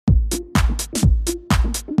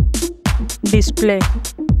Display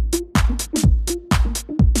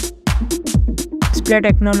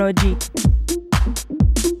technology.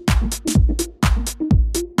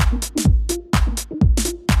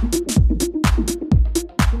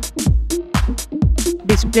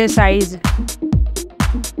 Display size.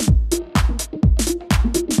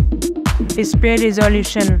 Display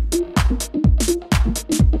resolution.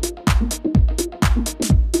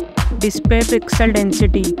 Display pixel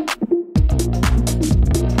density.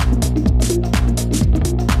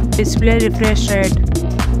 Display refresh rate.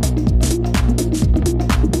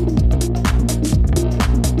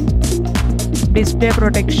 Display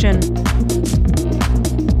protection.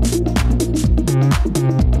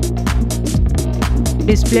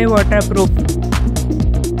 Display waterproof.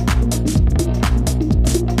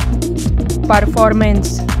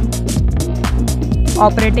 Performance.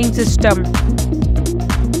 Operating system.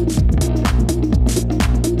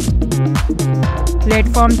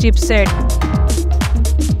 Platform chipset.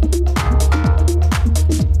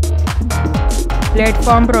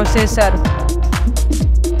 Platform processor.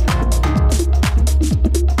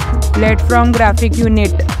 Platform graphic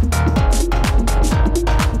unit.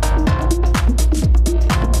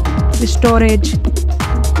 Storage.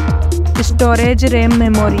 Storage RAM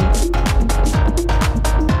memory.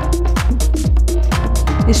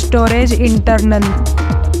 Storage internal.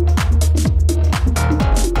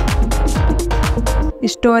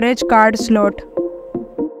 Storage card slot.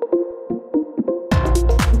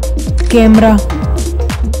 Camera.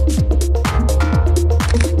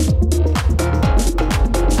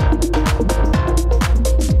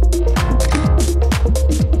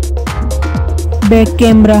 Back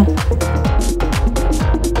camera.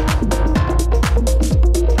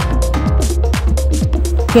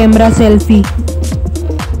 Camera selfie.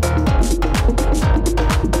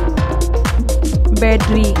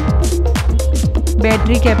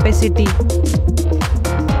 Battery capacity.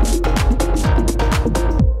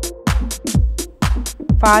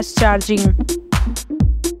 Fast charging.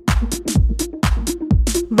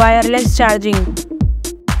 Wireless charging.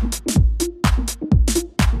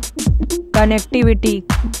 Connectivity.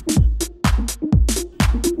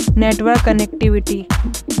 Network connectivity.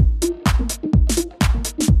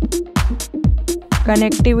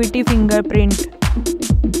 Connectivity fingerprint.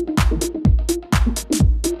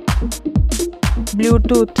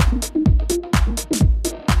 Bluetooth.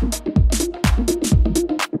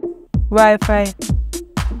 Wi-Fi.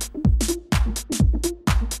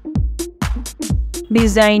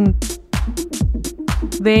 Design.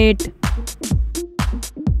 Weight.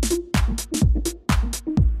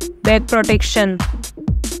 Back protection.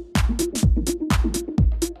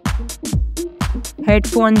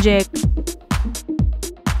 Headphone jack.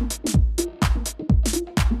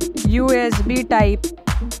 USB type.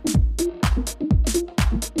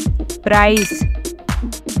 Price.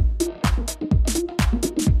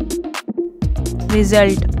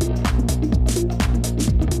 Result.